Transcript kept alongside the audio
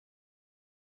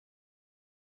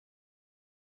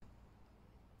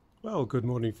Well, good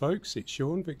morning folks, it's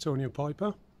Sean, Victorian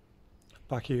Piper,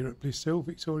 back here at Bliss Hill,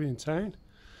 Victorian Town.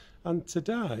 And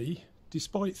today,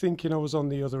 despite thinking I was on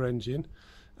the other engine,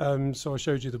 so I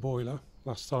showed you the boiler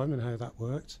last time and how that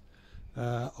worked.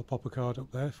 I'll pop a card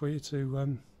up there for you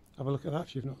to have a look at that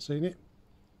if you've not seen it.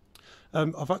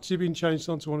 I've actually been changed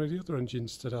onto one of the other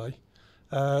engines today.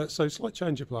 So slight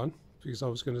change of plan, because I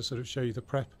was going to sort of show you the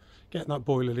prep, getting that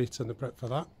boiler lit and the prep for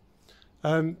that.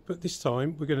 But this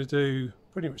time we're going to do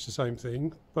pretty much the same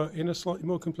thing, but in a slightly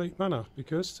more complete manner,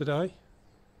 because today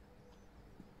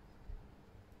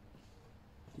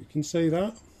you can see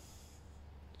that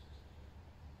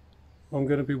I'm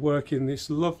going to be working this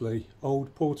lovely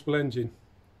old portable engine.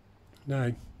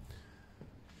 Now,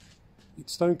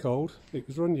 it's stone cold, it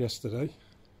was run yesterday,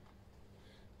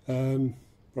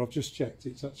 but I've just checked,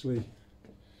 it's actually,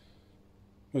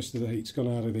 most of the heat's gone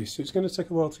out of this, so it's going to take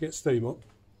a while to get steam up.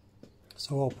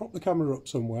 So I'll prop the camera up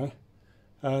somewhere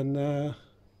and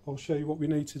I'll show you what we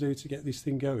need to do to get this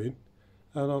thing going,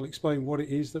 and I'll explain what it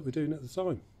is that we're doing at the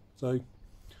time. So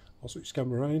I'll switch the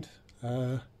camera around,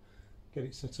 get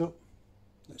it set up,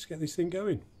 let's get this thing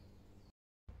going.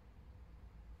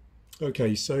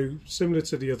 Okay, so similar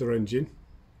to the other engine,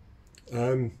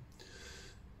 bear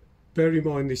in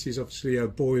mind this is obviously a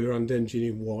boiler and engine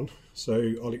in one,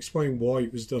 so I'll explain why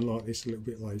it was done like this a little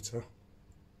bit later.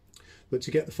 But to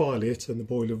get the fire lit and the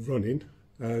boiler running,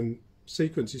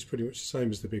 sequence is pretty much the same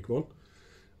as the big one.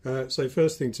 So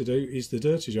first thing to do is the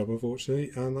dirty job,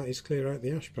 unfortunately, and that is clear out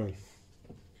the ash pan.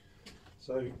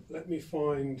 So let me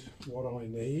find what I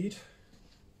need.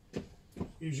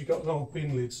 Usually got an old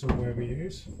bin lid somewhere we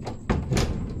use.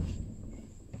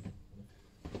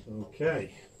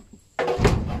 Okay.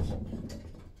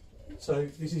 So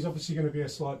this is obviously going to be a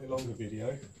slightly longer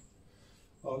video.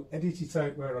 I'll edit it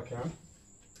out where I can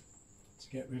to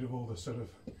get rid of all the sort of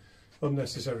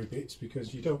unnecessary bits,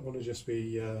 because you don't want to just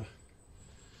be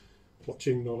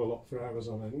watching not a lot for hours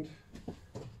on end.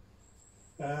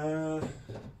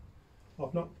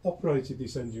 I've not operated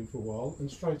this engine for a while, and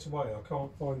straight away I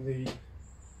can't find the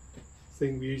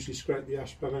thing we usually scrape the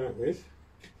ash pan out with.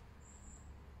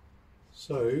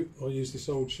 So I'll use this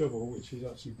old shovel, which is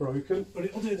actually broken, but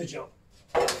it'll do the job.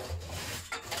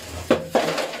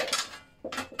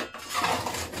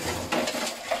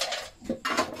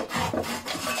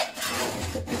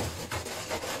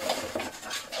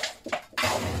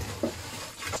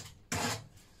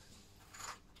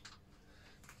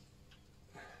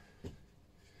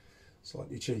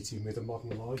 Slightly cheating with a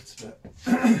modern light, but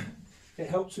it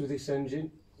helps with this engine.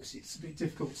 It's a bit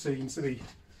difficult to see into the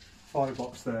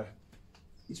firebox there.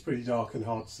 It's pretty dark and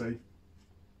hard to see,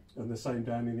 and the same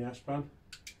down in the ash pan.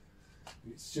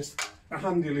 It's just a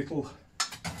handy little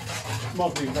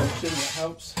modern invention that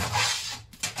helps.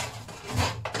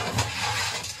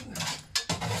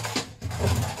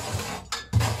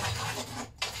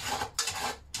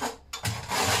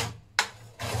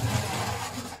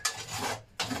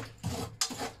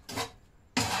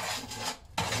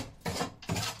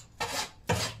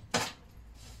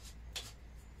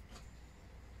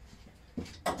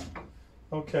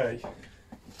 Okay,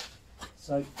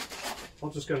 so I'll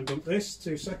just go and dump this,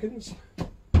 2 seconds.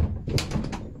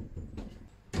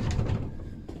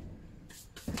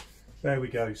 There we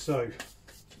go. So,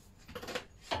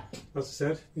 as I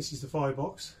said, this is the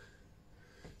firebox.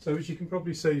 So as you can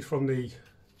probably see from the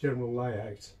general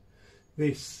layout,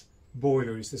 this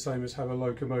boiler is the same as how a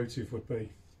locomotive would be.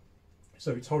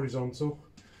 So it's horizontal,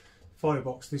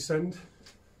 firebox this end,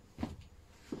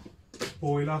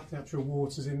 boiler, the actual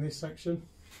water's in this section,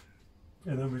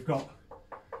 and then we've got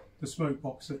the smoke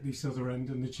box at this other end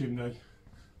and the chimney.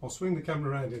 I'll swing the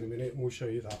camera around in a minute and we'll show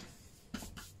you that.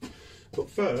 But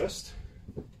first,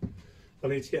 I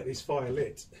need to get this fire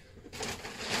lit.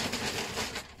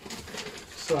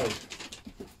 So,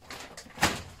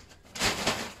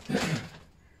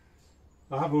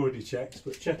 I have already checked,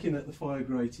 but checking that the fire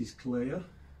grate is clear.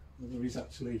 There is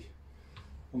actually,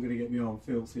 I'm going to get my arm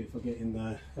filthy if I get in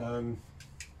there.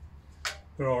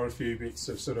 There are a few bits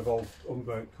of sort of old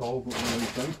unburnt coal, but we'll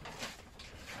leave them.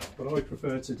 What I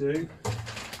prefer to do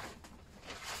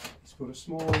is put a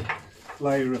small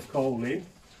layer of coal in,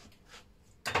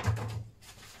 pop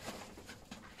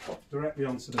directly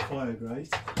onto the fire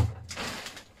grate.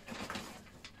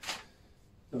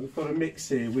 And we've got a mix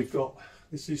here. We've got,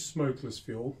 this is smokeless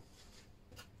fuel,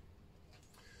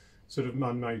 sort of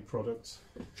man-made product.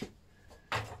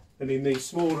 And in these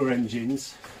smaller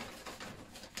engines,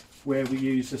 where we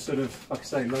use a sort of, like I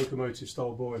say, locomotive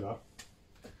style boiler,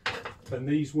 and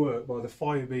these work by the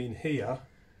fire being here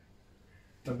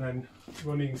and then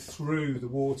running through the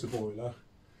water boiler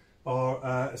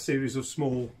are a series of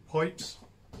small pipes.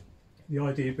 The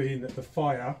idea being that the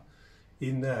fire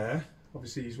in there,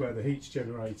 obviously, is where the heat's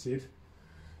generated,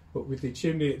 but with the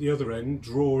chimney at the other end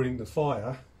drawing the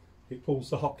fire, it pulls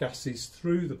the hot gases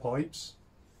through the pipes,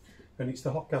 and it's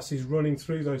the hot gases running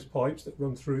through those pipes that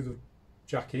run through the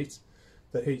jacket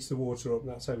that heats the water up, and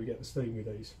that's how we get the steam with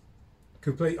these.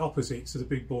 Complete opposite to the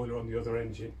big boiler on the other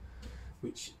engine,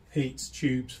 which heats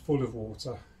tubes full of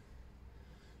water,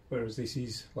 whereas this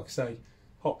is, like I say,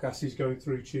 hot gases going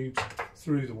through tubes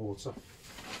through the water.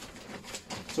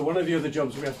 So one of the other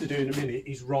jobs we have to do in a minute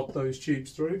is rod those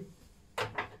tubes through,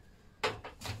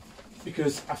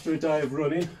 because after a day of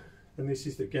running, and this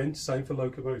is again same for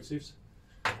locomotives,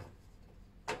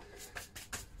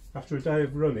 after a day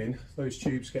of running those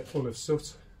tubes get full of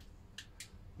soot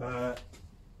and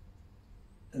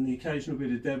the occasional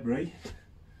bit of debris,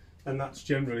 and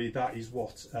that is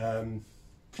what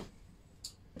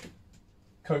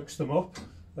coats them up.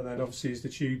 And then obviously as the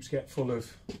tubes get full of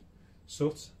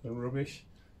soot and rubbish,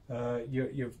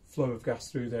 your flow of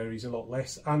gas through there is a lot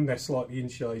less, and they're slightly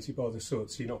insulated by the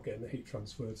soot, so you're not getting the heat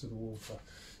transfer to the water.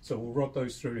 So we'll rod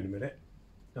those through in a minute,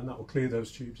 and that will clear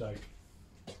those tubes out.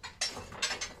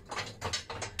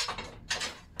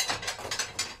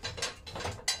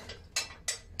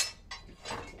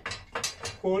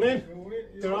 Morning. Morning.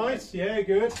 You all right? Yeah,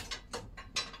 good.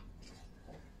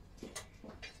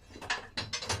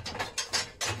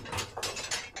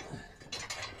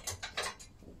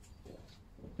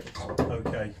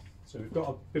 Okay, so we've got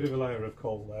a bit of a layer of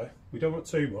coal there. We don't want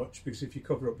too much, because if you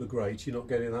cover up the grate, you're not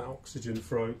getting that oxygen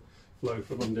flow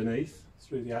from underneath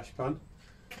through the ash pan,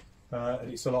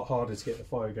 and it's a lot harder to get the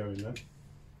fire going then.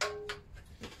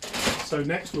 So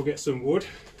next we'll get some wood.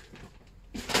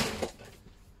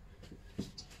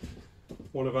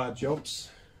 One of our jobs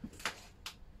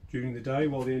during the day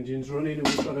while the engine's running and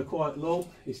we've got a quiet lull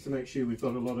is to make sure we've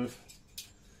got a lot of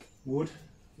wood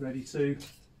ready to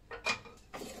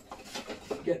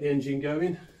get the engine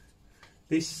going.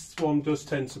 This one does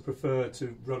tend to prefer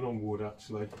to run on wood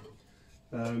actually,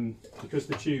 because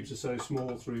the tubes are so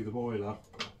small through the boiler.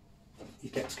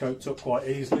 It gets coated up quite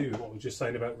easily with what we were just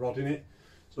saying about rodding it.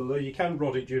 So although you can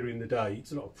rod it during the day,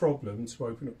 it's not a problem to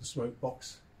open up the smoke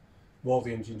box while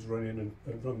the engine's running and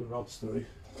run the rods through.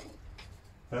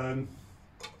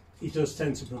 It does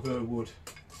tend to prefer wood.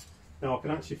 Now I can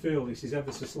actually feel this is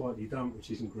ever so slightly damp, which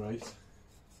isn't great.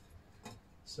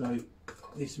 So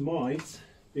this might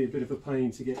be a bit of a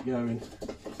pain to get going.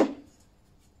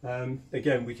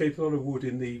 Again, we keep a lot of wood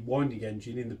in the winding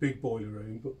engine in the big boiler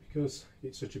room, but because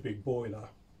it's such a big boiler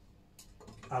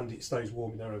and it stays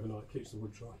warm in there overnight, it keeps the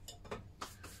wood dry.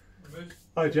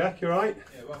 Hi Jack, you alright?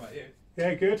 Yeah, well mate, you?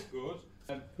 Yeah, good.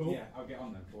 Good. Cool. Yeah, I'll get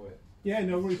on then for you. Yeah,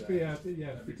 no worries. Yeah, Every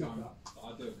because time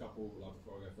I do a couple like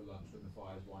before I go for lunch when the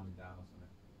fire's winding down or something,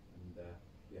 and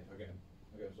yeah, I'll get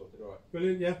them sorted. All right.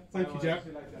 brilliant. Yeah, thank you, Jack. See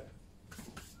you later.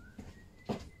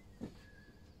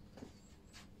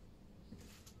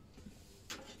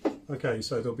 Okay,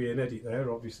 so there'll be an edit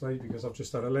there, obviously, because I've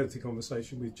just had a lengthy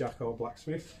conversation with Jack, our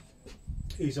blacksmith.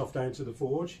 He's off down to the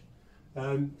forge.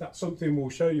 That's something we'll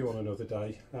show you on another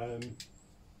day.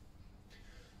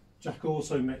 Jack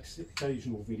also makes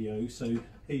occasional videos, so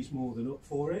he's more than up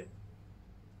for it.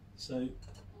 So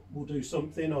we'll do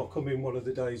something. I'll come in one of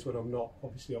the days when I'm not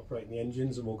obviously operating the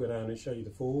engines, and we'll go down and show you the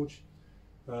forge.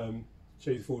 Show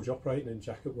you the forge operating and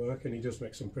Jack at work, and he does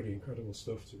make some pretty incredible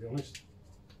stuff, to be honest.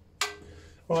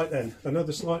 Right then,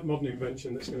 another slight modern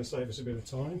invention that's going to save us a bit of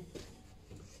time.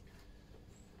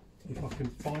 If I can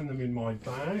find them in my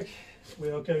bag, we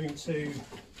are going to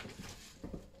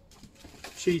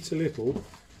cheat a little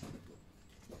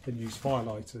and use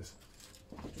firelighters.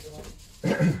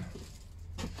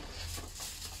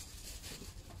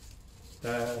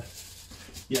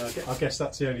 Yeah, I guess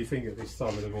that's the only thing at this time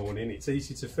of the morning. It's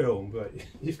easy to film, but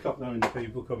you've got knowing the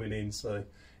people coming in, so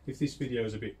if this video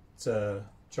is a bit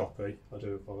choppy, I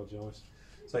do apologise.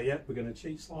 So yeah, we're going to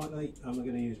cheat slightly and we're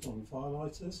going to use modern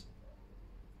firelighters,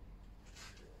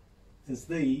 as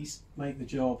these make the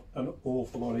job an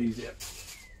awful lot easier.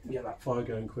 Get that fire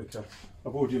going quicker.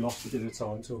 I've already lost a bit of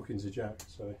time talking to Jack,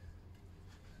 so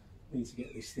I need to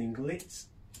get this thing lit.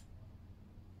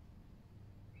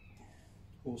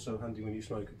 Also handy when you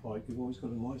smoke a pipe, you've always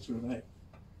got a lighter about.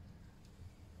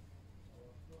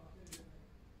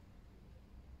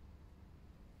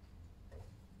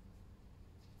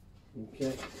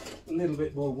 Okay, a little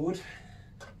bit more wood.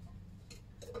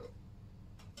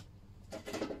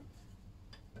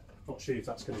 Not sure if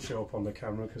that's going to show up on the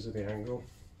camera because of the angle.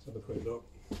 Let's have a quick look.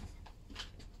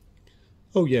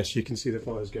 Oh yes, you can see the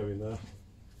fires going there.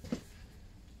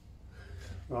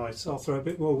 Right, so I'll throw a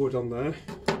bit more wood on there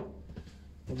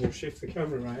and we'll shift the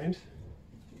camera around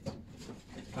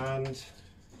and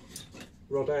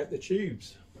rod out the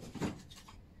tubes.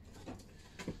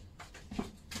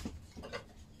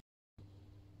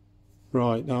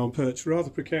 Right, now I'm perched rather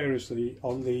precariously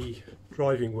on the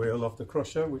driving wheel of the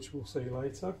crusher, which we'll see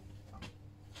later.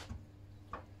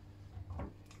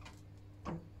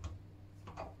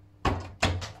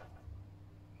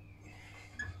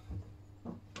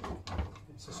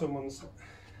 So someone's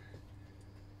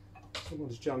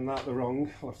jammed that the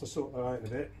wrong. I'll have to sort that out in a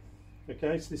bit.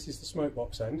 Okay, so this is the smoke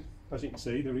box end. As you can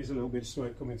see, there is a little bit of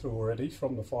smoke coming through already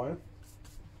from the fire.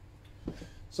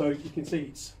 So you can see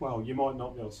it's, well, you might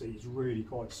not be able to see, it's really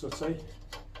quite sooty.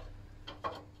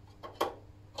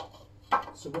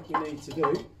 So what we need to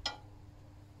do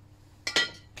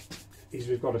is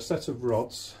we've got a set of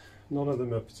rods, none of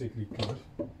them are particularly good.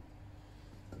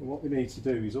 And what we need to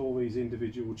do is all these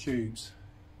individual tubes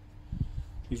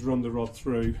is run the rod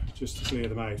through just to clear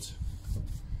them out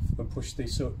and push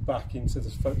this up back into the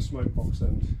smoke box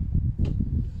end.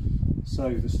 So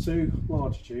there's two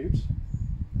large tubes.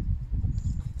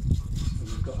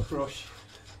 We've got a brush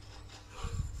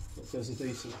that does a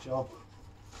decent job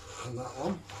on that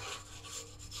one,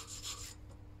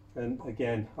 and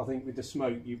again I think with the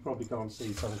smoke you probably can't see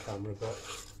it on camera, but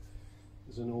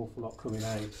there's an awful lot coming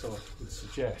out, so I would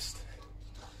suggest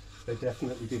they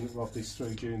definitely didn't rod this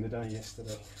through during the day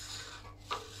yesterday.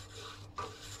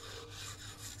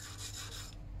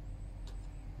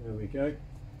 There we go,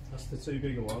 that's the two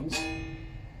bigger ones.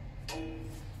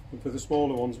 And for the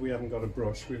smaller ones we haven't got a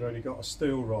brush, we've only got a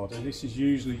steel rod, and this is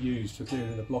usually used for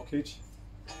clearing a blockage.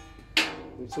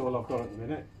 That's all I've got at the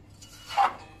minute.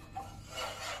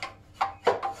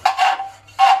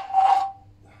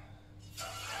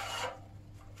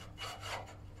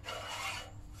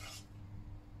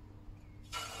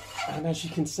 And as you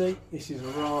can see, this is a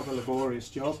rather laborious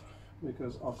job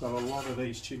because I've got a lot of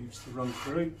these tubes to run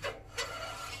through.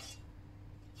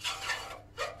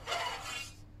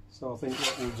 So I think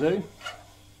what we'll do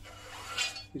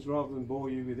is, rather than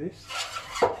bore you with this,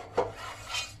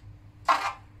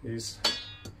 is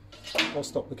I'll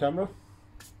stop the camera,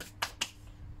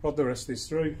 rod the rest of this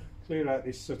through, clear out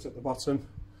this soot at the bottom,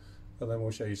 and then we'll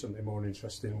show you something more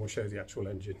interesting. We'll show you the actual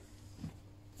engine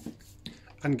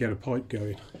and get a pipe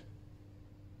going.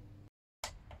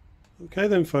 Okay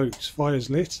then folks,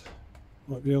 fire's lit.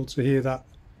 Might be able to hear that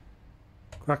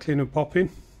crackling and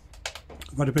popping.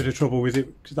 I've had a bit of trouble with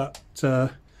it because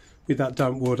with that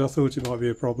damp wood I thought it might be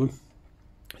a problem.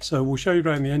 So we'll show you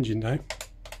around the engine now.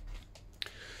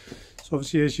 So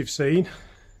obviously, as you've seen,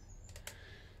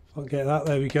 if I can get that,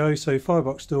 there we go. So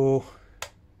firebox door,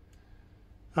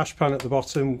 ash pan at the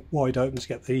bottom, wide open to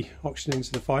get the oxygen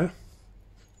into the fire.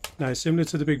 Now similar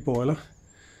to the big boiler,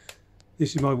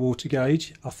 this is my water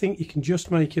gauge. I think you can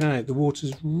just make it out, the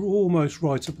water's almost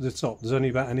right up at the top. There's only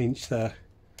about an inch there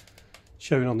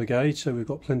showing on the gauge, so we've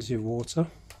got plenty of water.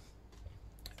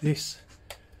 This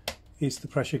is the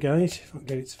pressure gauge, if I can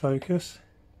get it to focus.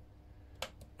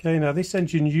 Okay, now this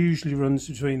engine usually runs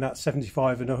between that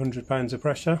 75 and 100 pounds of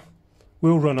pressure.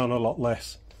 Will run on a lot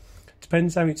less.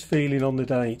 Depends how it's feeling on the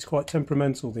day. It's quite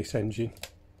temperamental, this engine.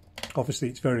 Obviously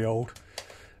it's very old.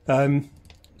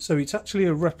 So it's actually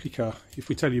a replica, if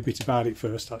we tell you a bit about it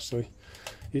first actually.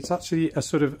 It's actually a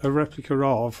sort of a replica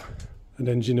of an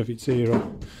engine of its era.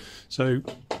 So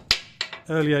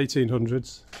early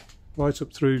 1800s, right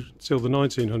up through till the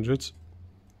 1900s.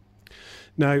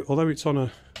 Now, although it's on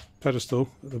a pedestal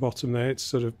at the bottom there, it's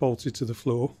sort of bolted to the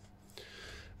floor.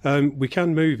 We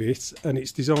can move it, and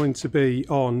it's designed to be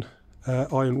on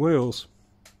iron wheels,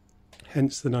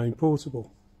 hence the name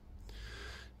portable.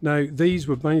 Now, these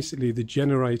were basically the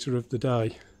generator of the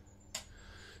day.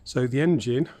 So the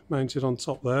engine mounted on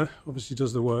top there obviously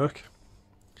does the work.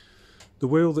 The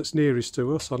wheel that's nearest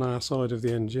to us on our side of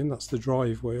the engine, that's the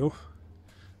drive wheel,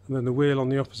 and then the wheel on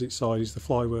the opposite side is the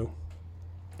flywheel.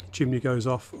 Chimney goes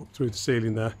off up through the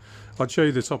ceiling there. I'd show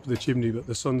you the top of the chimney, but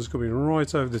the sun's coming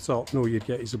right over the top and all you'd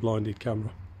get is a blinded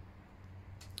camera.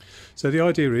 So the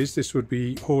idea is this would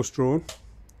be horse drawn.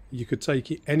 You could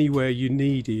take it anywhere you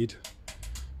needed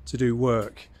to do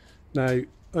work. Now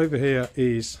over here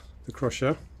is the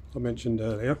crusher I mentioned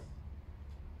earlier.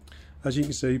 As you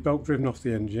can see, belt driven off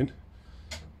the engine.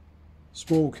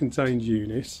 Small contained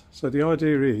unit. So the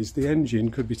idea is the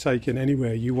engine could be taken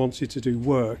anywhere you wanted to do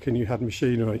work and you had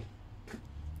machinery.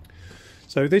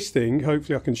 So this thing,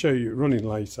 hopefully I can show you it running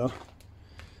later,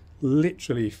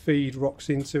 literally feed rocks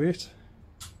into it.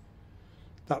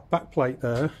 That back plate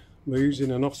there moves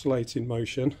in an oscillating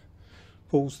motion,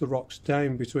 pulls the rocks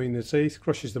down between the teeth,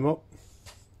 crushes them up,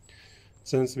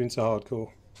 turns them into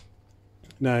hardcore.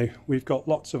 Now we've got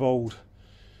lots of old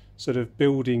sort of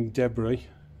building debris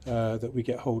that we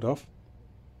get hold of.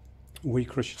 We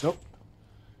crush it up,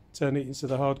 turn it into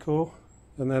the hardcore,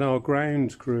 and then our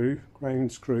ground crew,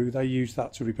 they use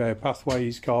that to repair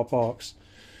pathways, car parks,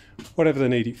 whatever they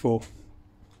need it for.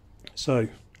 So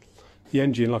the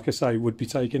engine, like I say, would be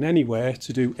taken anywhere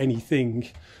to do anything,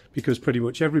 because pretty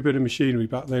much every bit of machinery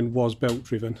back then was belt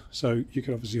driven. So you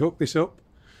can obviously hook this up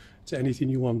to anything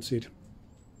you wanted.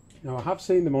 Now, I have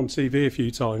seen them on TV a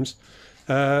few times,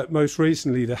 most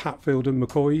recently the Hatfield and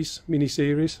McCoy's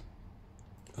mini-series.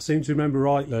 I seem to remember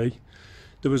rightly,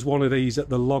 there was one of these at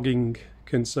the logging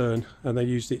concern, and they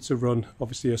used it to run,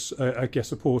 obviously, I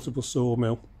guess a portable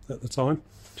sawmill at the time.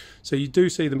 So you do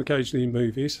see them occasionally in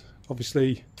movies.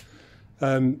 Obviously,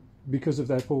 because of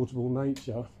their portable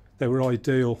nature, they were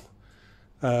ideal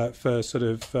for sort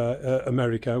of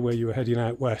America, where you were heading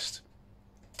out west,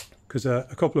 because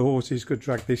a couple of horses could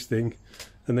drag this thing,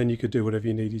 and then you could do whatever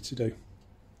you needed to do.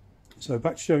 So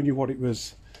back to showing you what it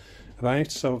was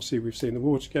about. So obviously we've seen the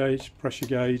water gauge, pressure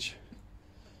gauge,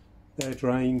 their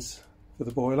drains for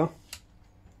the boiler.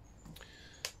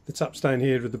 The taps down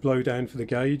here are the blow down for the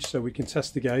gauge, so we can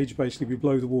test the gauge. Basically we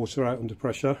blow the water out under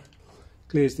pressure,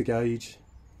 clears the gauge,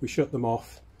 we shut them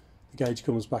off, the gauge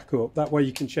comes back up. That way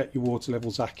you can check your water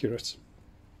levels accurate.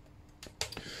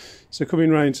 So coming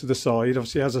round to the side,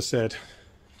 obviously as I said,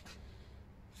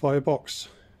 firebox,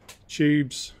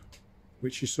 tubes,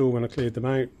 which you saw when I cleared them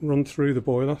out, run through the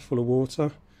boiler full of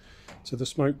water to the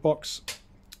smoke box,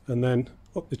 and then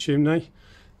up the chimney.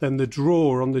 Then the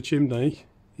drawer on the chimney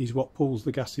is what pulls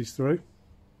the gases through.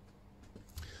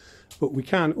 But we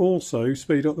can also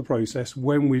speed up the process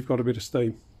when we've got a bit of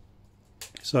steam.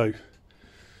 So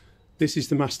this is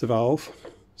the master valve.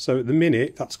 So at the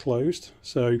minute that's closed.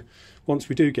 So once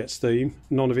we do get steam,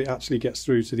 none of it actually gets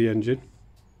through to the engine.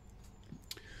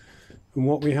 And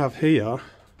what we have here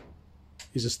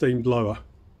is a steam blower.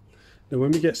 Now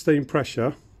when we get steam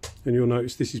pressure, and you'll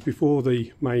notice this is before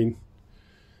the main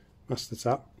master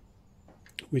tap,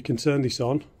 we can turn this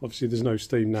on. Obviously there's no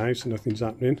steam now, so nothing's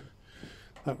happening.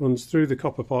 That runs through the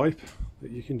copper pipe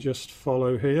that you can just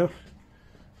follow here,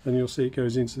 and you'll see it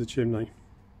goes into the chimney.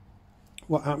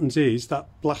 What happens is that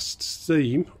blasts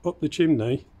steam up the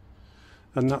chimney,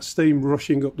 and that steam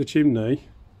rushing up the chimney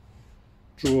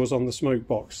draws on the smoke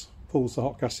box, pulls the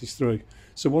hot gases through.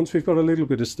 So once we've got a little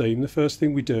bit of steam, the first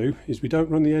thing we do is we don't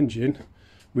run the engine,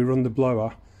 we run the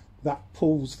blower. That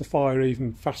pulls the fire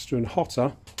even faster and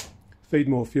hotter, feed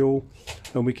more fuel,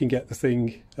 and we can get the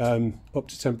thing up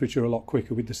to temperature a lot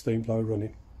quicker with the steam blower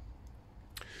running.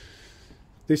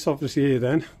 This obviously here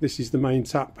then, this is the main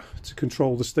tap to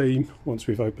control the steam once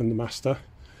we've opened the master.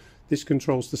 This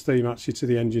controls the steam actually to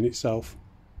the engine itself.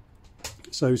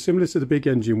 So similar to the big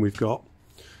engine we've got,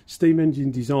 steam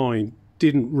engine design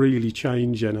didn't really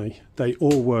change any. They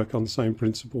all work on the same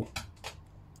principle.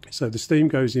 So the steam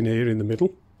goes in here in the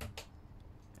middle.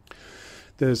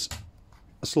 There's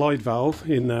a slide valve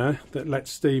in there that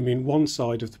lets steam in one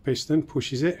side of the piston,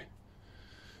 pushes it.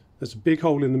 There's a big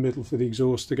hole in the middle for the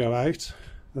exhaust to go out,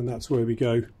 and that's where we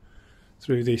go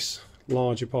through this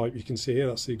larger pipe you can see here.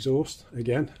 That's the exhaust,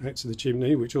 again, out to the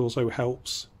chimney, which also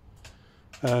helps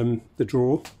the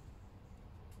drawer.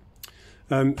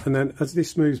 And then as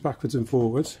this moves backwards and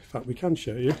forwards, in fact we can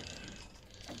show you.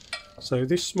 So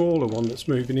this smaller one that's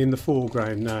moving in the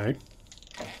foreground now,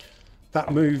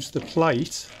 that moves the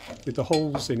plate with the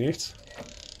holes in it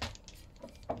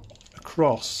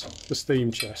across the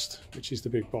steam chest, which is the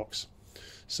big box.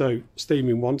 So steam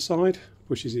in one side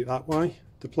pushes it that way,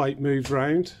 the plate moves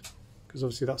round, because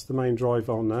obviously that's the main drive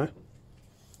on there.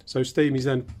 So steam is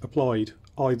then applied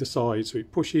either side, so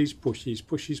it pushes, pushes,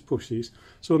 pushes, pushes.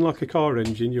 So unlike a car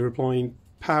engine, you're applying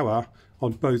power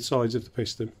on both sides of the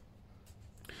piston.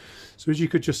 So as you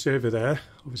could just see over there,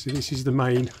 obviously this is the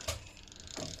main,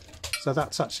 so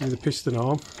that's actually the piston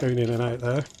arm going in and out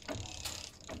there,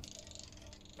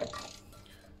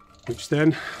 which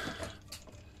then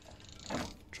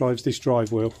drives this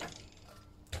drive wheel.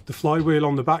 The flywheel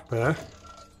on the back there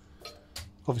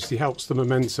obviously helps the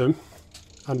momentum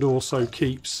and also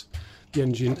keeps the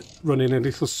engine running a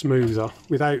little smoother.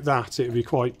 Without that it would be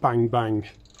quite bang bang.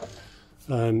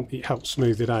 It helps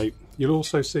smooth it out. You'll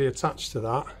also see attached to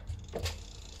that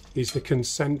is the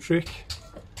concentric,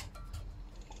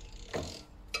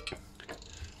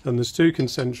 and there's two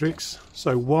concentrics.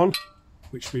 So one,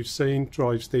 which we've seen,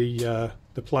 drives the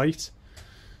plate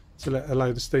to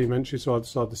allow the steam entry to either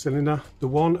side of the cylinder. The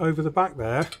one over the back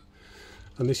there,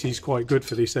 and this is quite good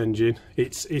for this engine,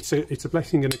 it's a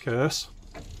blessing and a curse.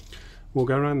 We'll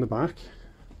go around the back,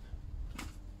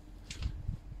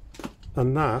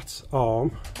 and that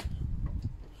arm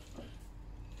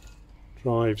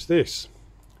drives this.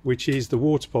 which is the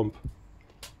water pump.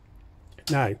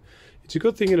 Now, it's a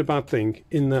good thing and a bad thing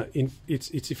in that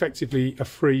it's effectively a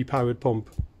free powered pump.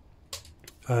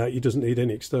 It doesn't need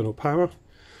any external power.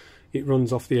 It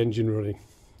runs off the engine running.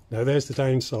 Now there's the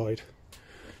downside.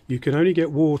 You can only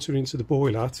get water into the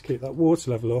boiler to keep that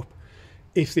water level up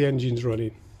if the engine's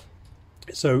running.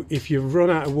 So if you've run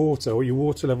out of water or your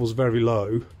water level's very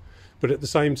low, but at the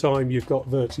same time you've got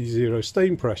virtually zero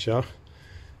steam pressure,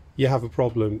 you have a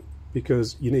problem,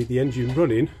 because you need the engine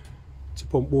running to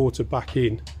pump water back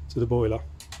in to the boiler.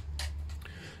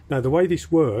 Now the way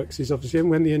this works is obviously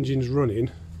when the engine's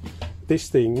running, this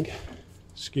thing,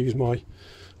 excuse my,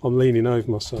 I'm leaning over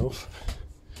myself,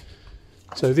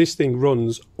 so this thing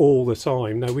runs all the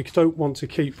time. Now we don't want to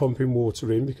keep pumping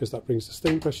water in because that brings the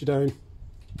steam pressure down,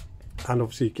 and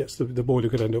obviously it gets the boiler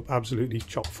could end up absolutely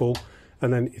chock full,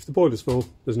 and then if the boiler's full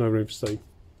there's no room for steam.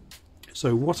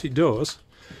 So what it does,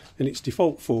 in its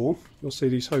default form, you'll see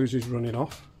these hoses running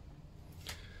off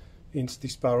into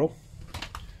this barrel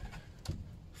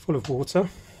full of water.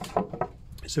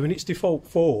 So in its default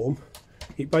form,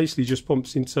 it basically just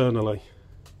pumps internally.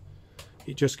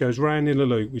 It just goes round in a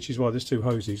loop, which is why there's two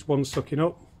hoses. One's sucking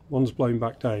up, one's blowing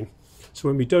back down. So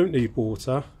when we don't need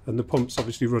water, and the pump's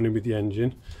obviously running with the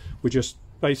engine, we're just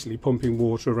basically pumping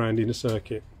water around in a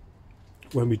circuit.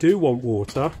 When we do want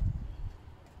water,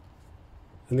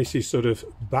 and this is sort of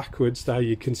backwards how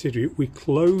you consider it, we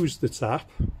close the tap,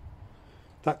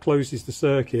 that closes the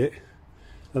circuit,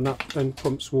 and that then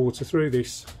pumps water through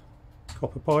this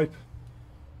copper pipe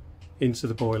into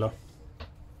the boiler.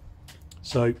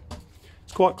 So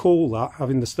it's quite cool that,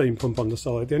 having the steam pump on the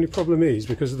side. The only problem is,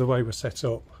 because of the way we're set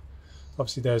up,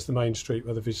 obviously there's the main street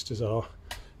where the visitors are,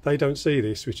 they don't see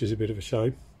this, which is a bit of a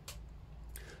shame,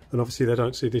 and obviously they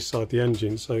don't see this side of the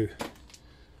engine. So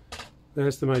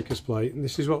there's the maker's plate, and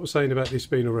this is what we're saying about this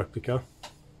being a replica.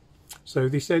 So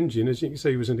this engine, as you can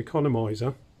see, was an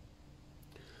economiser,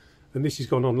 and this has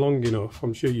gone on long enough.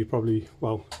 I'm sure you're probably,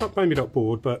 well, maybe not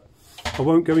bored, but I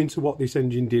won't go into what this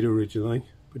engine did originally,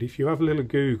 but if you have a little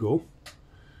Google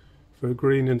for a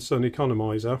Green Son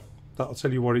Economiser, that'll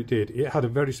tell you what it did. It had a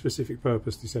very specific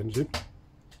purpose, this engine,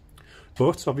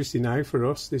 but obviously now for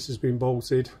us this has been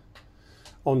bolted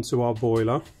onto our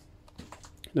boiler.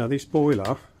 Now this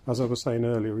boiler, as I was saying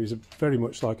earlier, is very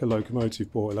much like a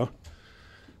locomotive boiler.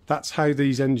 That's how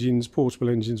these engines, portable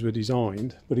engines, were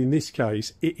designed, but in this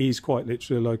case it is quite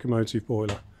literally a locomotive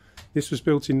boiler. This was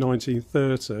built in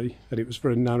 1930 and it was for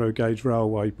a narrow gauge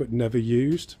railway, but never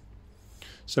used.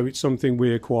 So it's something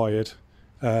we acquired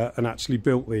and actually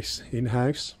built this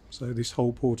in-house. So this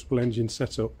whole portable engine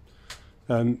setup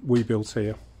we built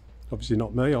here. Obviously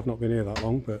not me, I've not been here that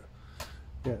long, but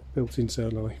yeah, built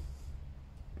internally.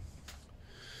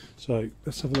 So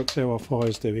let's have a look, see how our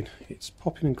fire's doing. It's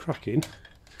popping and cracking,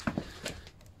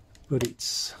 but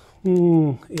it's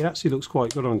it actually looks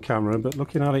quite good on camera, but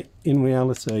looking at it in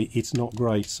reality it's not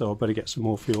great, so I better get some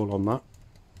more fuel on that.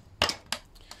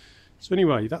 So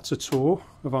anyway, that's a tour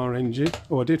of our engine.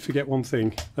 Oh, I did forget one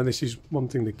thing, and this is one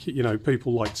thing that, you know,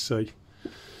 people like to see.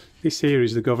 This here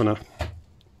is the governor. And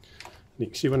you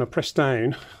can see when I press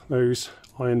down, those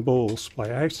iron balls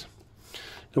play out.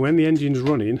 Now when the engine's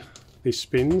running, this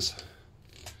spins,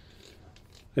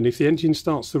 and if the engine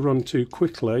starts to run too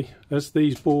quickly, as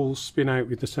these balls spin out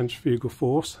with the centrifugal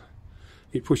force,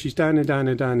 it pushes down and down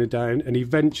and down and down, and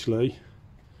eventually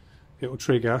it will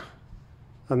trigger,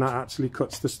 and that actually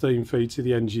cuts the steam feed to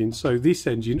the engine. So this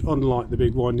engine, unlike the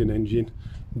big winding engine,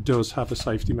 does have a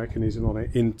safety mechanism on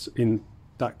it in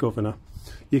that governor.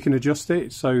 You can adjust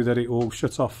it so that it will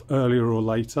shut off earlier or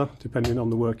later depending on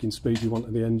the working speed you want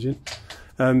of the engine.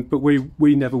 But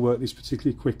we never work this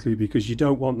particularly quickly, because you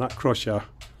don't want that crusher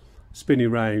spinning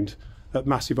around at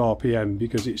massive RPM,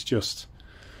 because it's just,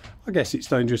 I guess it's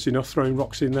dangerous enough throwing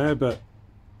rocks in there, but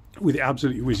with it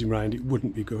absolutely whizzing around it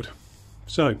wouldn't be good.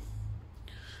 So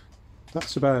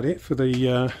that's about it for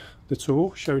the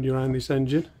tour, showing you around this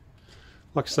engine.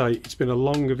 Like I say, it's been a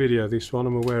longer video, this one,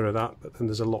 I'm aware of that, but then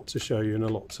there's a lot to show you and a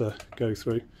lot to go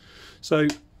through. So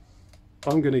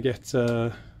I'm going to get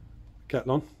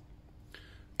kettle on.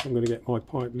 I'm going to get my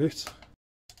pipe lit.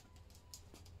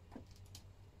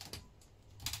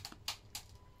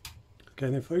 Okay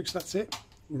then folks, that's it.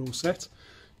 We're all set.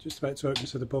 Just about to open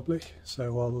to the public,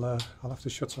 so I'll have to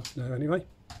shut off now anyway.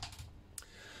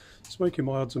 Smoking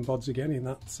my odds and bods again in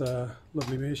that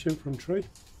lovely meerschaum from Tree.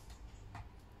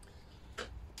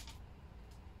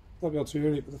 Won't be able to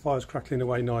hear it, but the fire's crackling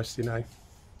away nicely now.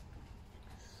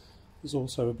 There's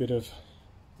also a bit of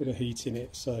heat in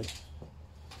it, so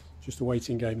just a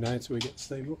waiting game now until we get the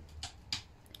steam up.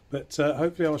 But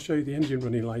hopefully I'll show you the engine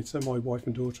running later. My wife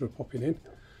and daughter are popping in,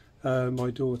 My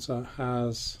daughter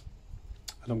has,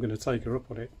 and I'm going to take her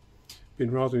up on it, been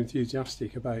rather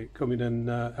enthusiastic about coming and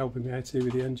helping me out here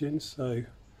with the engines. So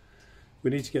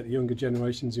we need to get the younger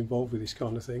generations involved with this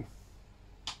kind of thing.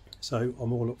 So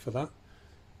I'm all up for that.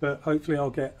 But hopefully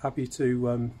I'll get Abby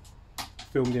to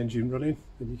film the engine running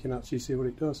and you can actually see what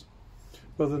it does.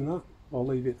 But other than that, I'll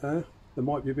leave it there. There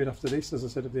might be a bit after this, as I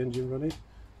said, of the engine running.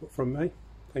 But from me,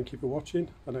 thank you for watching.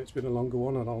 I know it's been a longer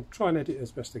one and I'll try and edit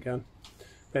as best I can.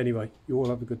 But anyway, you all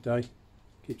have a good day.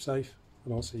 Keep safe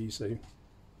and I'll see you soon.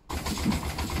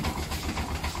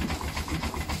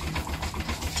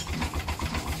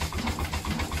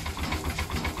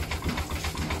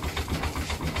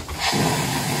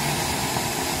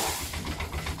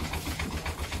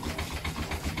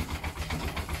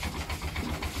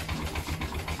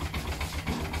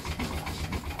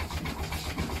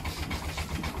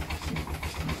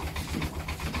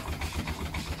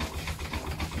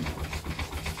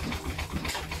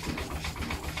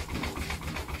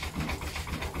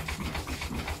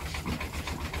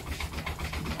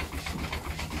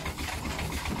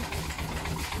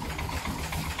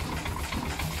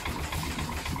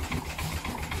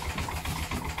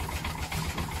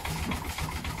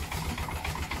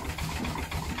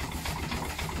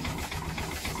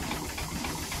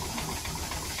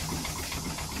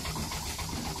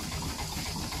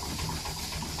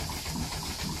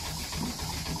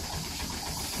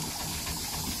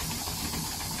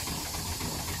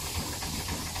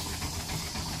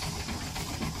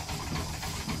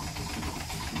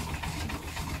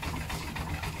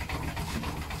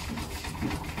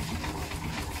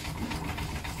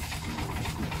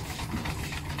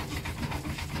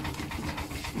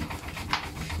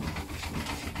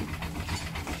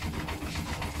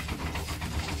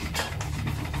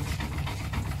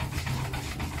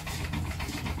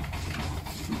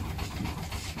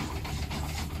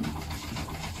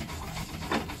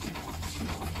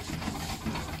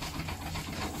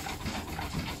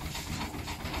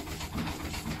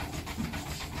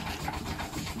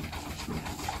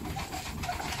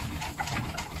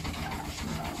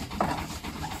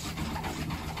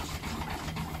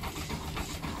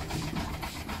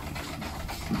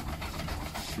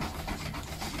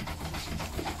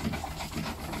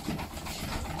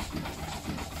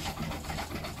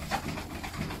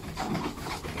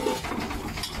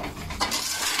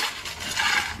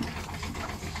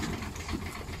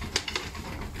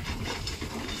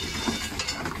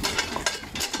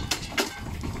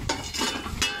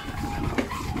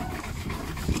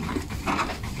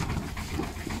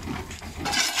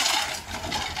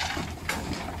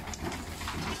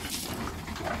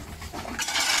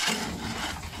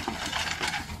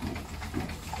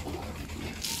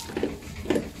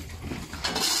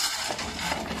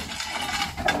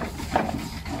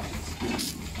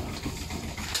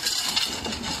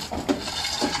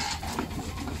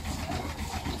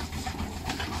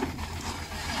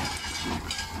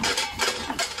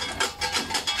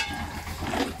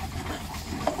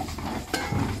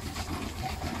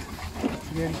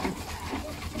 Bien.